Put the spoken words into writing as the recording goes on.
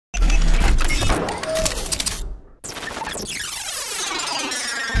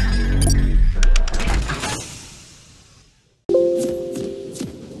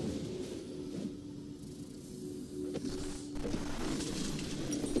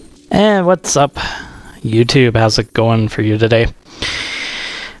And what's up, YouTube? How's it going for you today?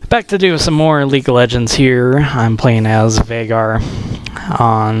 Back to do some more League of Legends here. I'm playing as Veigar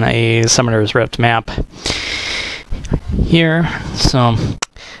on a Summoner's Rift map here. So,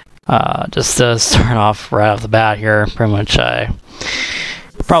 just to start off right off the bat here, pretty much I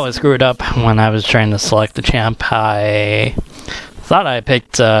probably screwed up when I was trying to select the champ. I thought I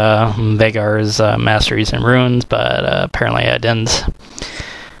picked Veigar's Masteries and Runes, but apparently I didn't.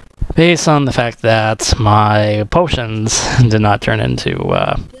 Based on the fact that my potions did not turn into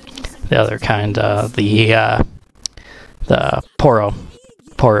the other kind, the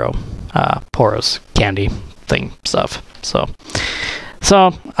Poros candy thing stuff. So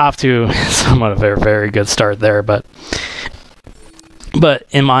off to somewhat of a very good start there, but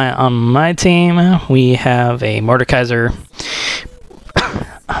on my team we have a Mordekaiser,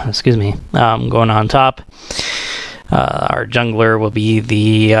 excuse me, going on top. Our jungler will be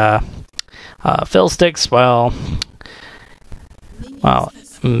the Fiddlesticks, while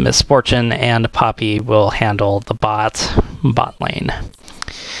Misfortune and Poppy will handle the bot lane.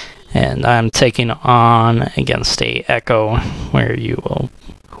 And I'm taking on against a Echo, who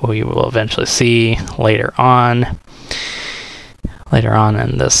you will eventually see later on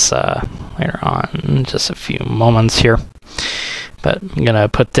in this in just a few moments here. But I'm gonna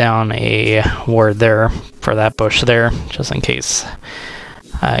put down a ward there for that bush there, just in case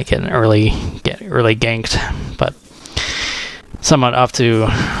I get early ganked. But somewhat off to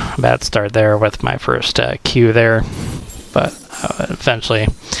a bad start there with my first Q there, but eventually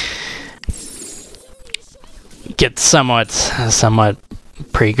get somewhat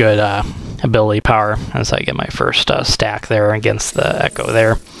pretty good ability power as I get my first stack there against the Echo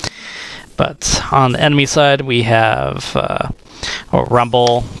there. But on the enemy side, we have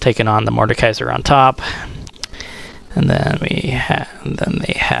Rumble taking on the Mordekaiser on top, and then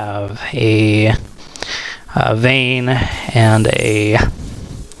they have a Vayne and a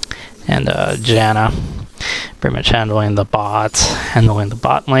Janna, pretty much handling the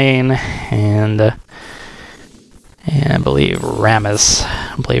bot lane, and I believe Rammus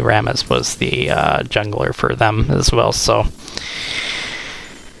was the jungler for them as well. So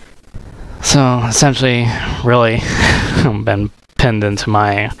essentially, really, I've been pinned into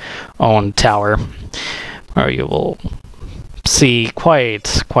my own tower, where you will see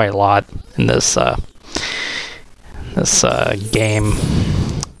quite a lot in this game,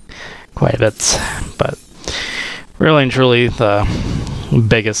 quite a bit. But really and truly, the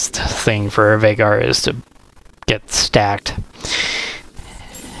biggest thing for Veigar is to get stacked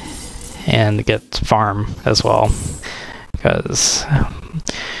and get farm as well, because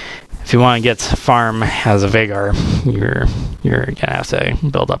if you want to get farm as a Veigar, you're gonna have to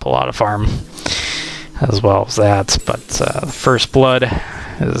build up a lot of farm as well as that. But first blood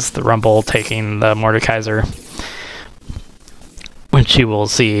is the Rumble taking the Mordekaiser, which you will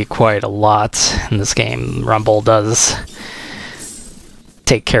see quite a lot in this game. Rumble does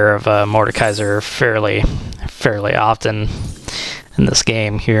take care of Mordekaiser fairly often in this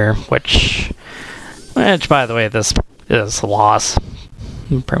game here, which by the way, this is a loss.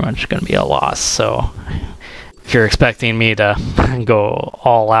 Pretty much going to be a loss. So if you're expecting me to go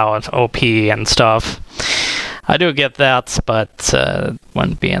all out OP and stuff, I do get that, but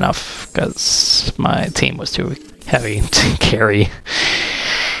wouldn't be enough because my team was too heavy to carry.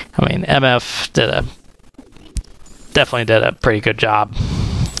 I mean, MF definitely did a pretty good job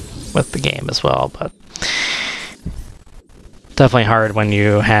with the game as well, but definitely hard when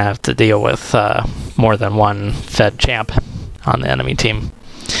you have to deal with more than one fed champ on the enemy team.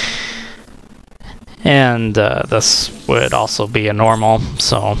 And this would also be a normal,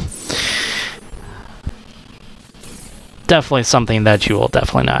 so definitely something that you will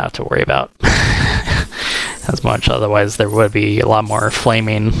definitely not have to worry about as much. Otherwise, there would be a lot more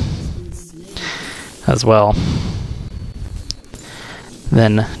flaming as well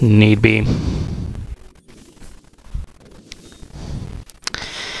than need be.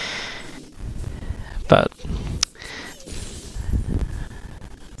 But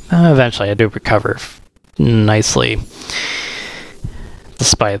eventually I do recover nicely,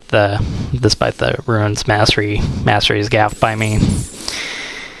 despite the Runes Masteries gaff by me.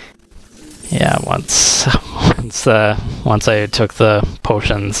 Yeah, once I took the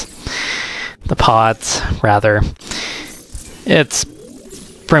potions, the pods rather, it's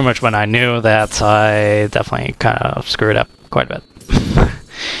pretty much when I knew that I definitely kind of screwed up quite a bit.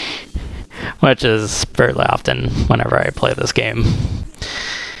 Which is fairly often whenever I play this game.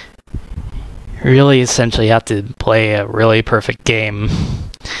 Really, essentially, you have to play a really perfect game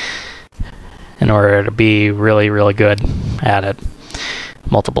in order to be really, really good at it.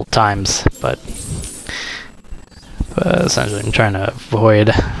 multiple times, but essentially I'm trying to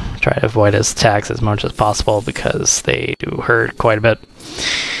avoid his attacks as much as possible because they do hurt quite a bit.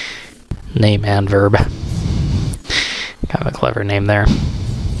 Name and verb. Kind of a clever name there.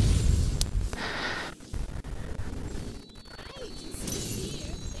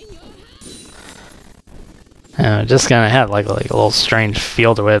 Just kind of had like a little strange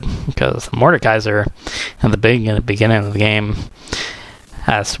feel to it because the Mordekaiser at the beginning of the game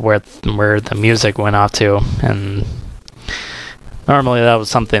asked where the music went off to, and normally that was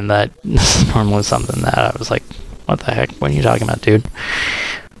something that I was like, what the heck? What are you talking about, dude?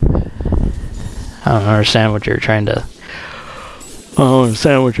 I don't understand what you're trying to. I don't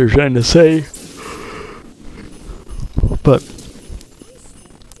understand what you're trying to say. But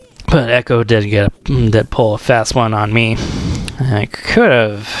Echo did pull a fast one on me. And I could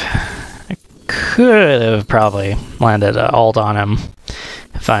have probably landed an ult on him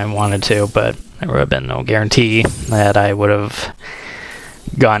if I wanted to, but there would have been no guarantee that I would have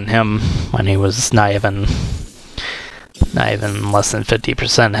gotten him when he was not even less than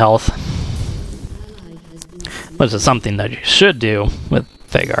 50% health. Which is something that you should do with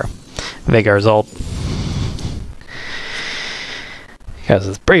Veigar. Veigar's ult. Because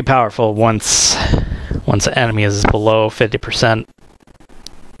it's pretty powerful once the enemy is below 50%.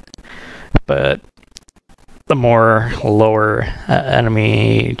 But the more lower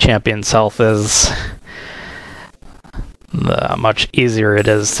enemy champion's health is, the much easier it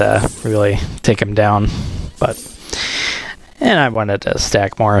is to really take him down. And I wanted to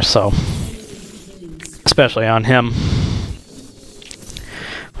stack more, so especially on him,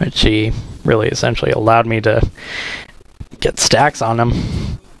 which he really essentially allowed me to get stacks on him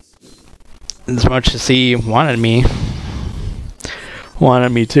as much as he wanted me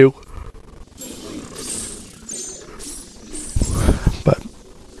to. But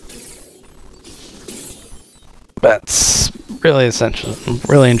that's really essential.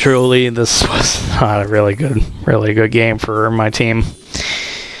 Really and truly, this was not a really good game for my team,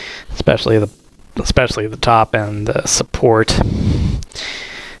 especially the top and the support.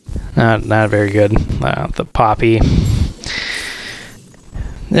 Not very good. The Poppy.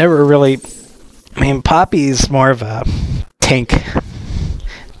 Never really. I mean, Poppy's more of a tanky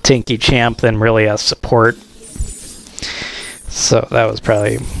champ than really a support. So that was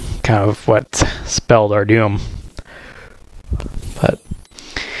probably kind of what spelled our doom. But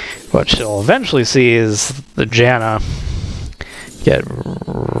what you'll eventually see is the Janna get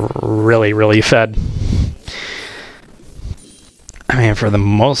really fed. I mean, for the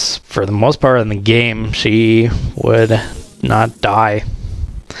most part in the game, she would not die.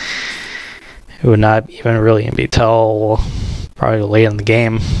 It would not even really be till probably late in the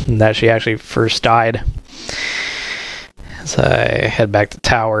game that she actually first died. As I head back to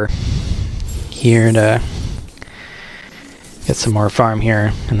tower here to get some more farm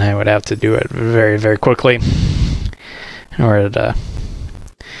here, and I would have to do it very quickly in order to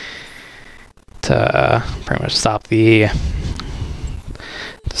pretty much stop the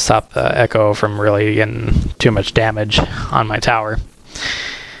Echo from really getting too much damage on my tower.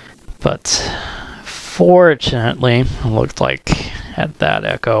 But fortunately, it looked like at that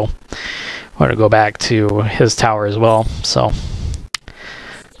Echo I want to go back to his tower as well. So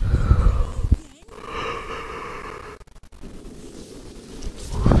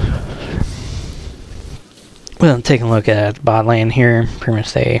well, taking a look at bot lane here, pretty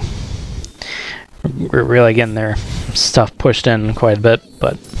much we're really getting their stuff pushed in quite a bit,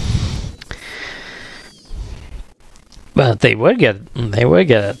 but they would get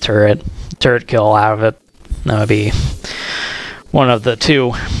a turret kill out of it. That would be one of the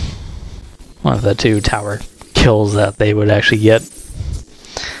two tower kills that they would actually get,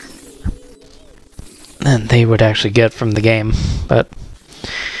 and they would actually get from the game. But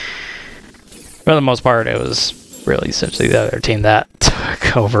for the most part, it was really essentially the other team that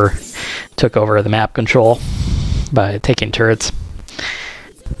took over the map control by taking turrets.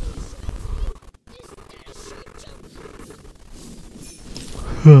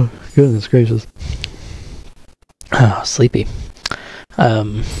 Oh, goodness gracious. Oh, sleepy.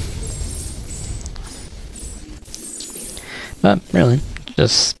 But really,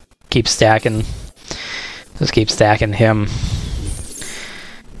 just keep stacking him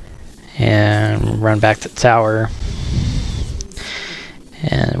and run back to the tower,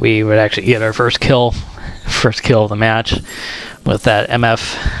 and we would actually get our first kill of the match with that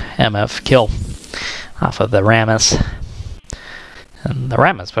MF kill off of the Rammus. And the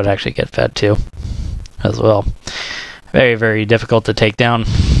Rammus would actually get fed too, as well. Very difficult to take down,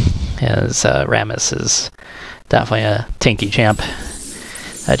 as Rammus is definitely a tanky champ.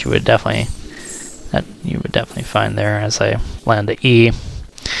 that you would definitely find there as I land the E.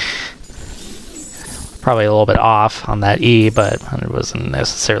 Probably a little bit off on that E, but I wasn't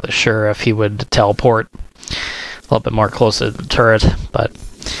necessarily sure if he would teleport a little bit more close to the turret, but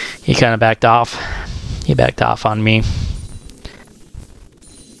he kind of backed off. He backed off on me.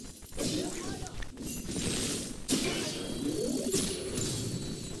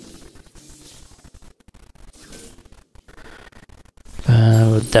 I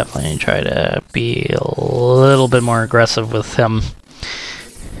would definitely try to be a little bit more aggressive with him.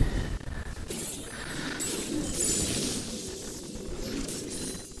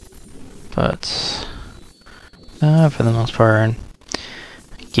 But for the most part, I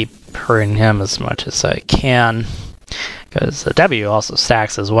keep hurting him as much as I can, because the W also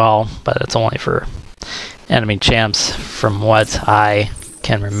stacks as well, but it's only for enemy champs from what I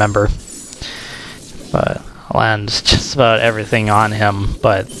can remember. But I land just about everything on him,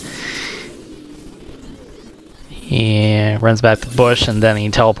 but he runs back to the bush and then he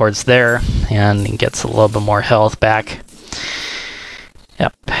teleports there and he gets a little bit more health back.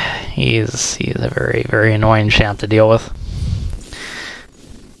 Yep, he's a very, very annoying champ to deal with,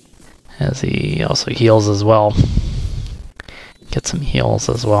 as he also heals as well. Get some heals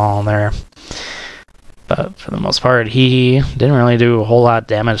as well in there. But for the most part, he didn't really do a whole lot of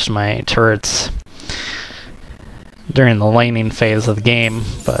damage to my turrets during the laning phase of the game,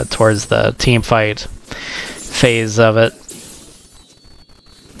 but towards the team fight phase of it,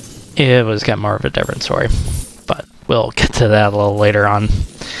 it was kind of more of a different story. But we'll get to that a little later on.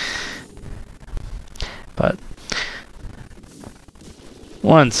 But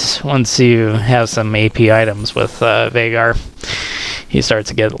once you have some AP items with Veigar, he starts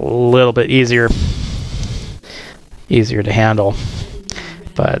to get a little bit easier to handle.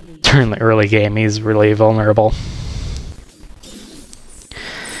 But during the early game, he's really vulnerable.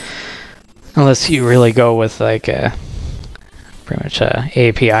 Unless you really go with like pretty much a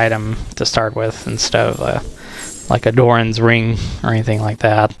AP item to start with instead of like a Doran's ring or anything like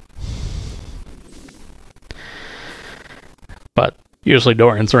that. But usually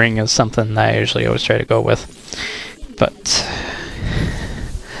Doran's ring is something that I usually always try to go with. But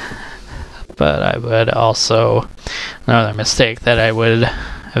I would also, another mistake that I would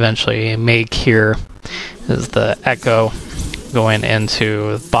eventually make here is the echo going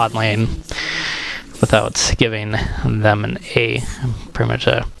into bot lane without giving them an A. Pretty much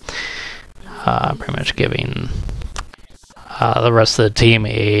giving the rest of the team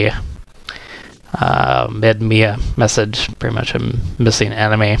a mid-Mia message, pretty much a missing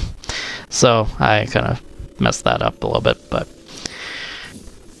enemy. So I kind of messed that up a little bit, but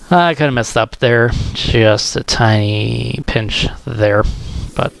I kind of messed up there, just a tiny pinch there,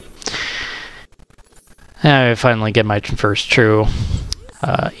 but I finally get my first true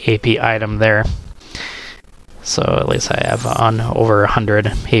AP item there. So at least I have on over 100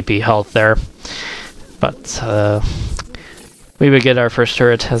 AP health there. But we would get our first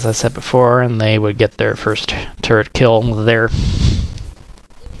turret, as I said before, and they would get their first turret kill there.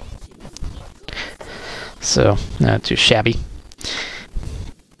 So not too shabby.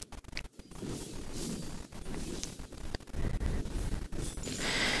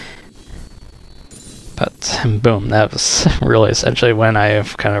 But boom, that was really essentially when I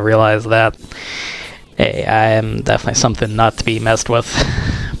kind of realized that, hey, I am definitely something not to be messed with.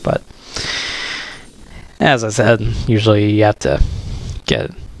 But as I said, usually you have to get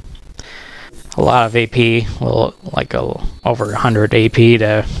a lot of AP, well, like over 100 AP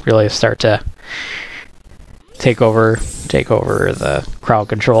to really start to take over the crowd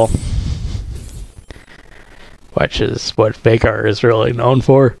control, which is what Veigar is really known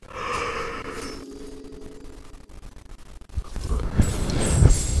for.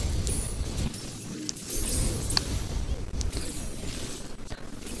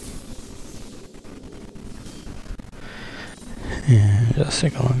 Yeah, just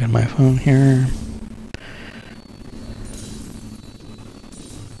take a look at my phone here.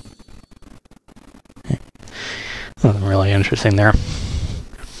 Nothing really interesting there.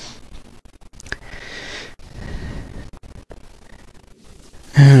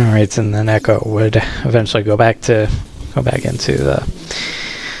 Alright, and then Echo would eventually go back into the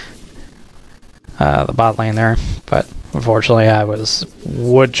bot lane there, but unfortunately I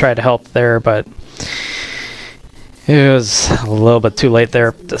would try to help there, but it was a little bit too late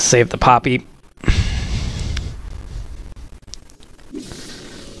there to save the Poppy.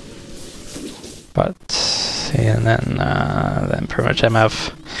 But and then pretty much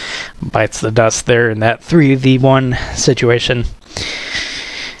MF bites the dust there in that 3v1 situation.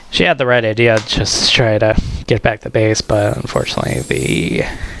 She had the right idea, just try to get back to base, but unfortunately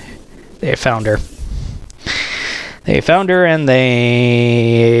they found her. They found her and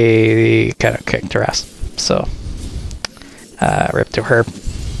they kind of kicked her ass. So, rip to her.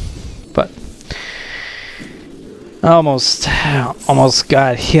 But almost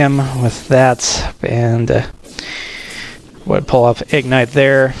got him with that, and would pull up ignite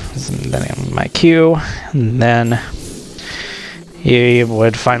there. Then my Q, and then he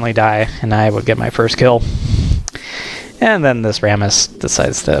would finally die, and I would get my first kill. And then this Rammus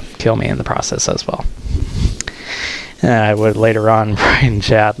decides to kill me in the process as well. And I would later on write in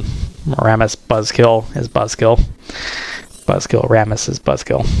chat, Rammus buzzkill is buzzkill. Buzzkill Rammus is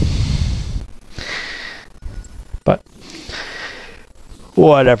buzzkill. But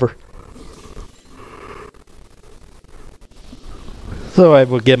whatever. So I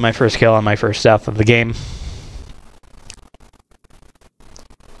would get my first kill on my first death of the game.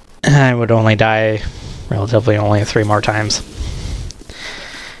 I would only die relatively only 3 more times.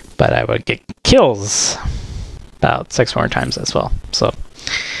 But I would get kills about 6 more times as well. So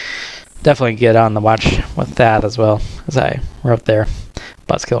definitely get on the watch with that as well, as I wrote there.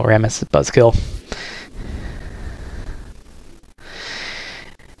 Buzzkill Rammus is buzzkill.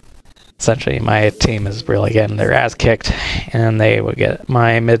 Essentially, my team is really getting their ass kicked, and they would get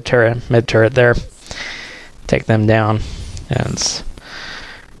my mid turret there, take them down, and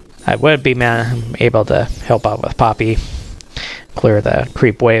I would be able to help out with Poppy, clear the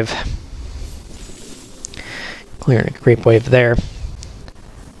creep wave. Clear the creep wave there.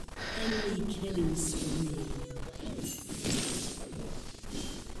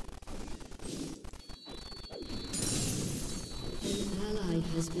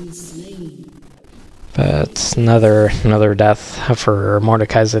 But another death for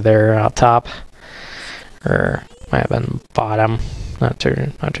Mordekaiser there out top, or might have been bottom. Not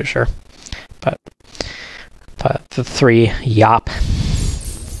too sure. But the 3 yop.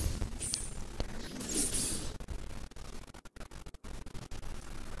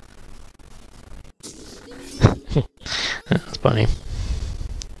 That's funny.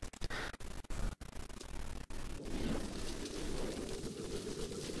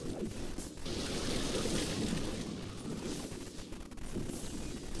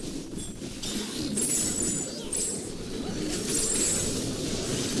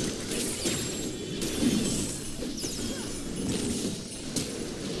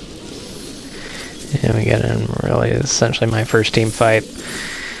 And we get in really essentially my first team fight.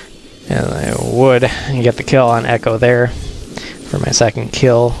 And I would get the kill on Echo there for my second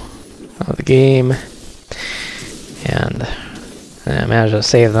kill of the game. And I managed to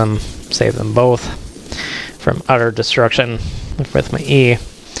save them both from utter destruction with my E.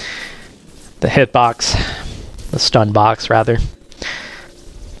 The hitbox, the stun box rather.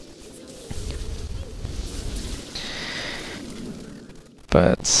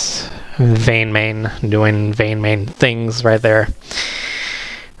 But Vayne main doing Vayne main things right there.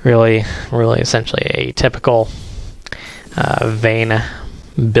 Really essentially a typical Vayne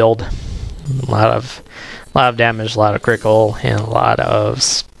build. A lot of damage, a lot of critical, and a lot of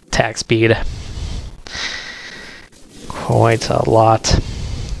attack speed. Quite a lot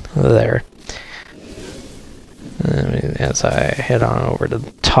there. As I head on over to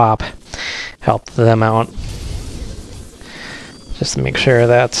the top, help them out. Just to make sure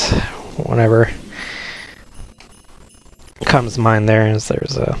that whenever comes to mind there's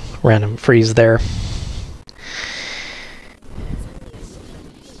a random freeze there.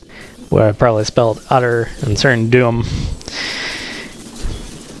 Would have probably spelled utter and certain doom.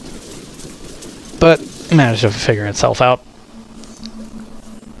 But managed to figure itself out.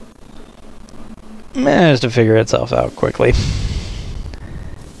 Managed to figure itself out quickly.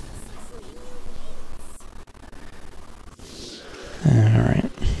 Alright.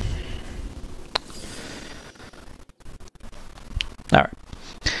 Alright.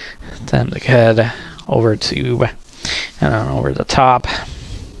 Time to head over to over the top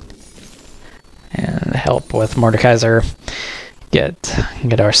and help with Mordekaiser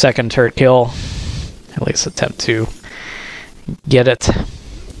get our second turret kill. At least attempt to get it.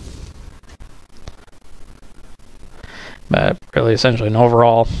 But really essentially an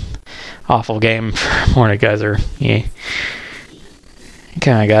overall awful game for Mordekaiser. He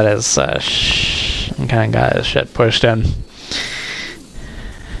kind of got his shit pushed in.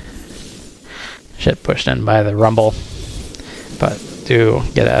 Shit pushed in by the Rumble, but do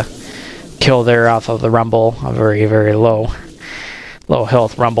get a kill there off of the Rumble, a very low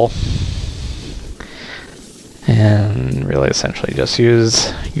health Rumble, and really essentially just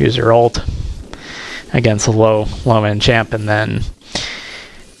use your ult against a low end champ, and then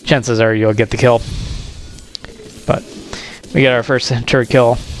chances are you'll get the kill. we get our first turret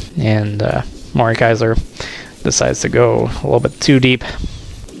kill, and Mordekaiser decides to go a little bit too deep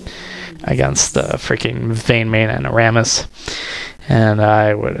against the freaking Vayne main and Aramis, and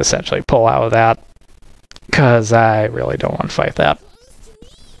I would essentially pull out of that because I really don't want to fight that,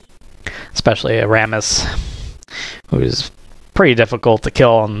 especially Aramis, who's pretty difficult to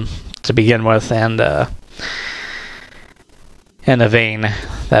kill to begin with, and a Vayne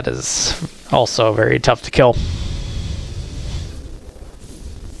that is also very tough to kill.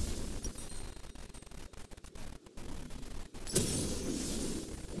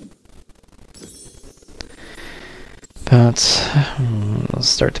 But let's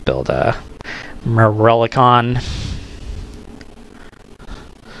start to build a Morellicon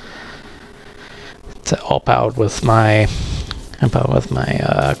to help out with my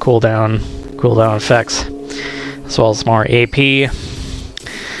cooldown effects, as well as more AP,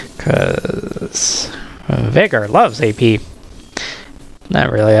 because Veigar loves AP.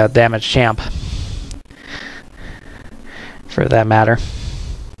 Not really a damage champ, for that matter.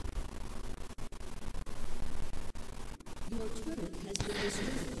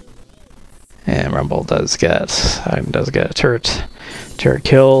 And Rumble does get a turret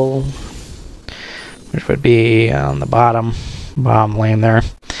kill, which would be on the bottom lane there.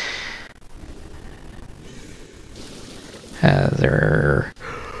 As they're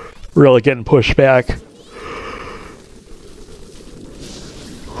really getting pushed back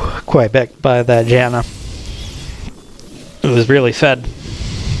quite back by that Janna. It was really fed.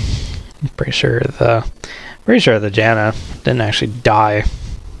 I'm pretty sure the Janna didn't actually die.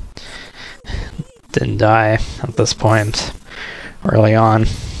 Didn't die at this point early on.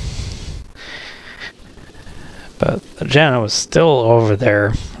 But the Janna was still over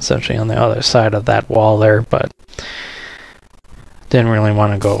there, essentially on the other side of that wall there, but didn't really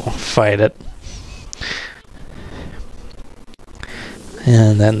want to go fight it.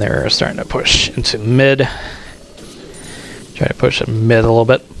 And then they're starting to push into mid. Try to push it mid a little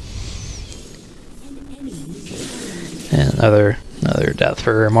bit. And another death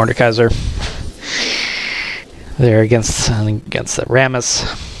for Mordekaiser. There against the Aramis.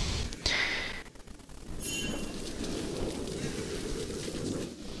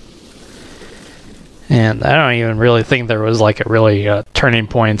 And I don't even really think there was like a really turning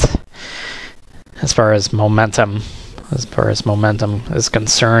point as far as momentum is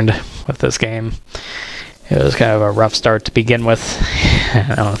concerned with this game. It was kind of a rough start to begin with.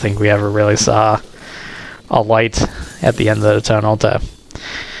 I don't think we ever really saw a light at the end of the tunnel to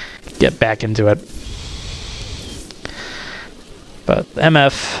get back into it. But the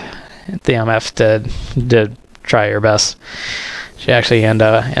MF did try her best. She actually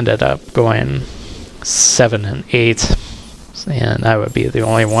ended up going 7 and 8, and I would be the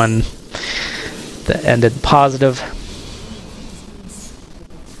only one that ended positive,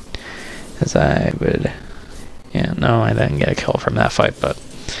 as I would. Yeah, no, I didn't get a kill from that fight, but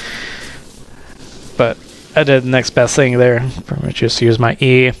I did the next best thing there, pretty much just use my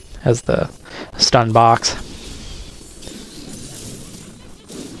E as the stun box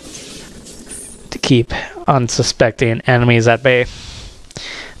to keep unsuspecting enemies at bay.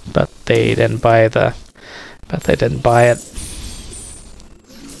 But they didn't buy it.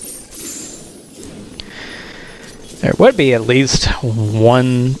 There would be at least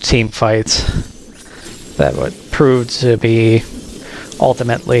one team fight that would prove to be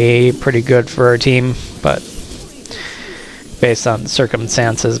ultimately pretty good for our team, but based on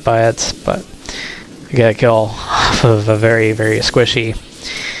circumstances by it. But I got a kill off of a very, very squishy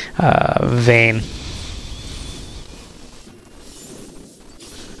Vayne.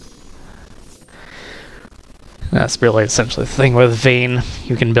 That's really essentially the thing with Vayne.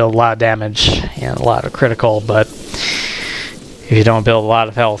 You can build a lot of damage and a lot of critical, but if you don't build a lot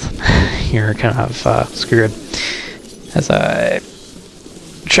of health, you're kind of screwed. As I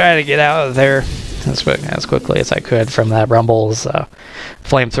try to get out of there as quickly as I could from that Rumble's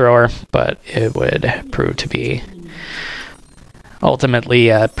flamethrower, but it would prove to be ultimately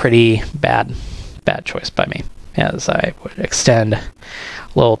a pretty bad choice by me, as I would extend a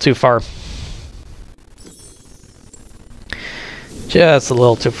little too far. Just a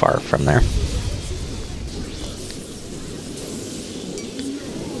little too far from there.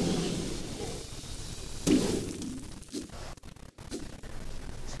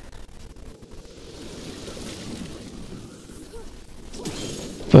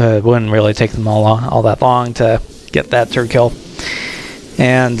 But it wouldn't really take them all that long to get that third kill.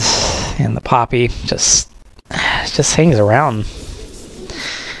 And the Poppy just hangs around.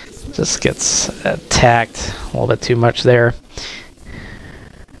 Just gets attacked a little bit too much there.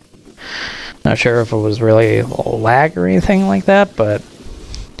 Not sure if it was really lag or anything like that, but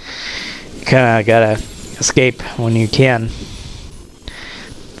you kind of gotta escape when you can.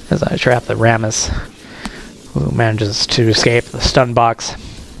 As I trap the Ramus, who manages to escape the stun box.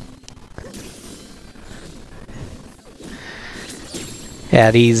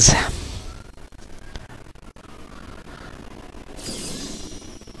 At ease.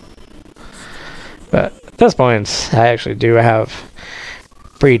 But at this point, I actually do have a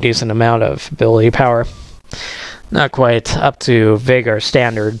pretty decent amount of ability power. Not quite up to Veigar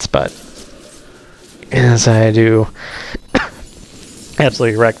standards, but as I do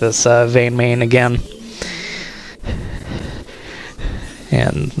absolutely wreck this Vayne main again.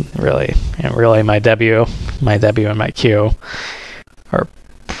 And really my W and my Q are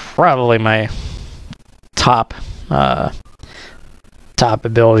probably my top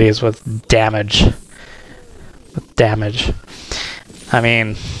abilities with damage. I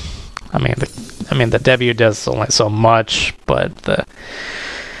mean the W does only so much, but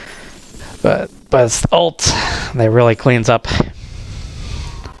it's the ult that really cleans up.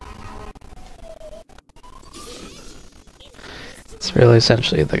 It's really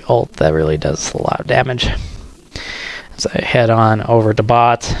essentially the ult that really does a lot of damage. As I head on over to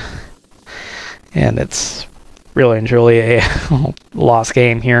bot, and it's really and truly a lost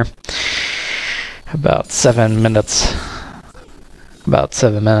game here. About 7 minutes left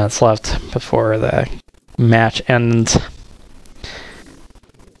before the match ends.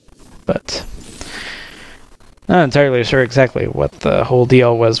 But not entirely sure exactly what the whole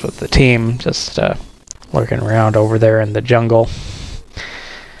deal was with the team. Just lurking around over there in the jungle,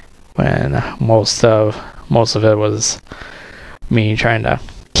 when most of it was me trying to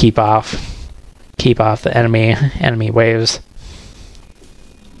keep off the enemy waves.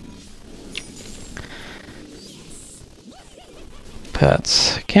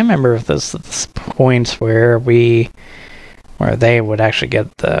 But I can't remember if this is this point where they would actually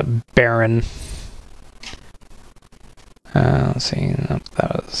get the Baron. Let's see, nope,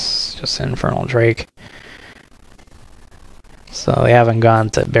 that was just Infernal Drake. So they haven't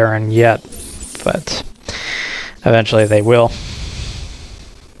gone to Baron yet, but eventually they will.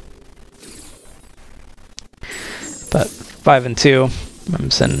 But 5 and 2,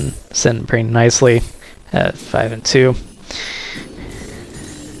 I'm sitting pretty nicely at 5 and 2.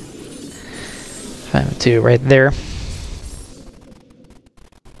 5 and 2 right there.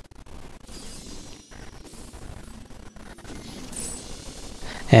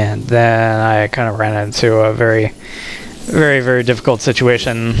 And then I kind of ran into a very difficult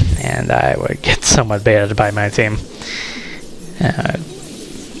situation, and I would get somewhat baited by my team.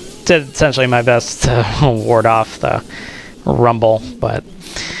 Did essentially my best to ward off the rumble, but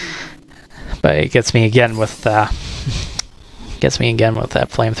it gets me again with that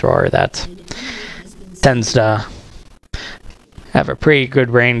flamethrower that tends to have a pretty good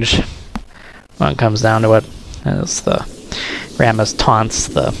range when it comes down to it, as the Ramus taunts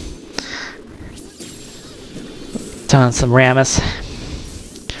the Ramus,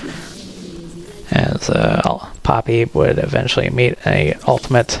 as Poppy would eventually meet a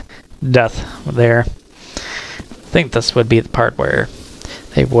ultimate death there. I think this would be the part where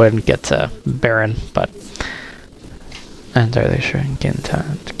they would get to Baron, but I'm not entirely sure.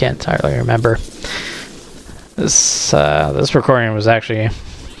 Can't entirely remember. This recording was actually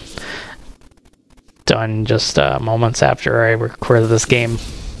done just moments after I recorded this game.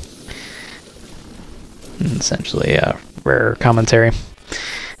 Essentially a rare commentary.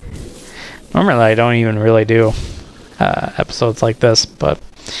 Normally I don't even really do episodes like this, but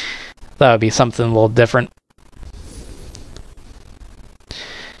that would be something a little different.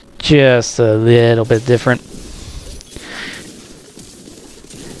 Just a little bit different.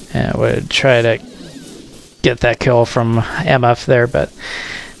 And I would try to get that kill from MF there, but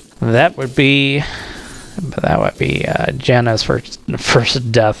that would be Janna's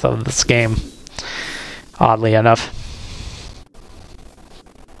first death of this game, oddly enough.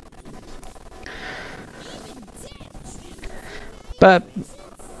 But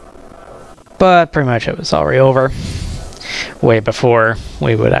pretty much it was already over way before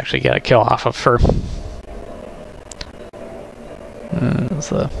we would actually get a kill off of her. There's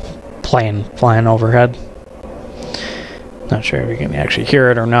the plane flying overhead. Not sure if you can actually hear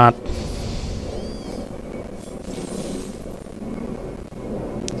it or not.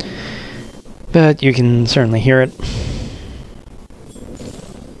 But you can certainly hear it.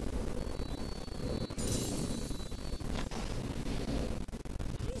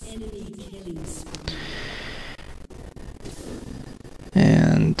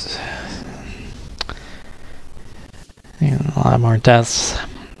 And a lot more deaths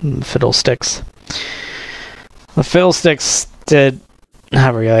Fiddlesticks. The Fiddlesticks did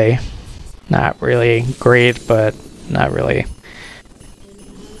not really great, but not really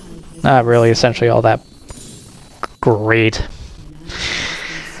essentially all that great.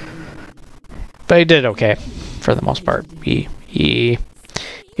 But he did okay for the most part. He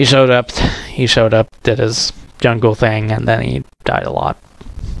showed up, did his jungle thing, and then he died a lot.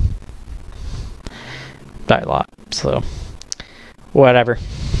 So whatever.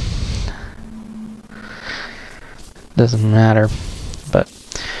 Doesn't matter. But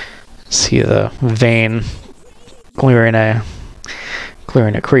see the Vane clearing a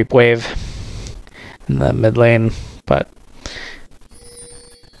creep wave in the mid lane, but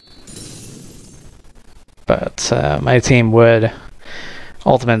my team would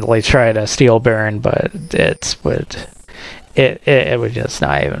ultimately try to steal Baron, but it would just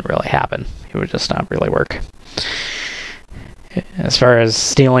not even really happen. It would just not really work. As far as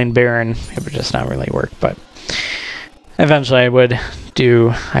stealing Baron, it would just not really work, but eventually I would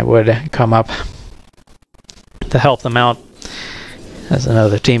come up to help them out as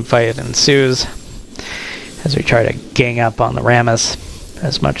another team fight ensues, as we try to gang up on the Rammus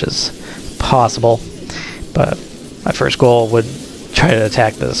as much as possible. But my first goal would try to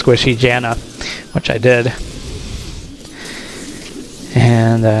attack the squishy Janna, which I did.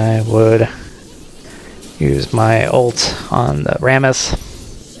 And I would use my ult on the Rammus.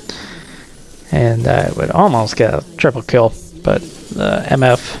 And I would almost get a triple kill, but the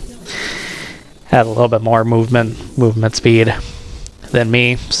MF had a little bit more movement speed than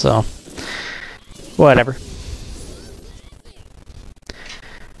me, so whatever.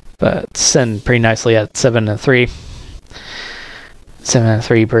 But sitting pretty nicely at 7-3.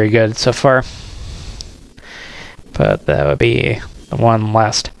 7-3, pretty good so far. But that would be the one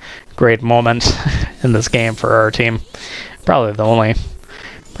last great moment in this game for our team. Probably the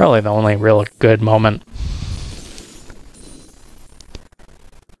only real good moment.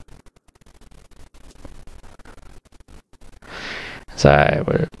 So I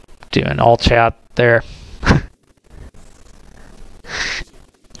would do an alt chat there.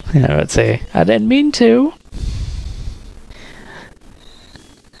 And I would say, I didn't mean to.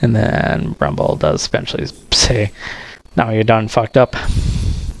 And then Rumble does eventually say, now you're done fucked up.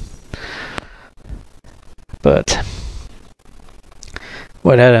 But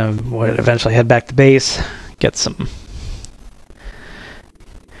would eventually head back to base, get some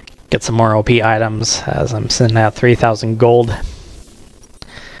more OP items, as I'm sitting at 3,000 gold.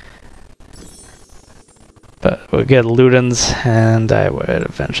 But we'll get Ludens, and I would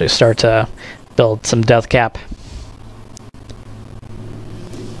eventually start to build some death cap.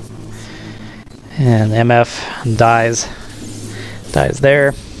 And MF dies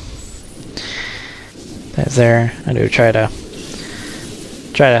there. I do try to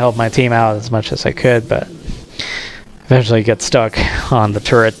help my team out as much as I could, but eventually get stuck on the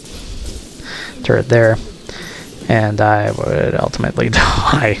turret there, and I would ultimately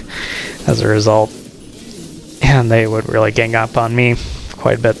die as a result. And they would really gang up on me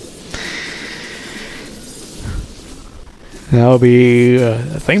quite a bit. That would be, I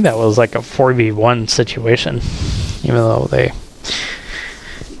think that was like a 4v1 situation, even though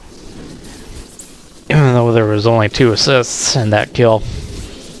there was only 2 assists in that kill.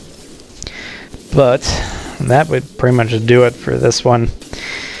 But that would pretty much do it for this one.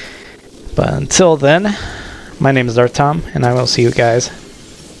 But until then, my name is DarthTom, and I will see you guys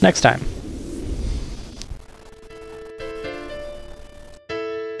next time.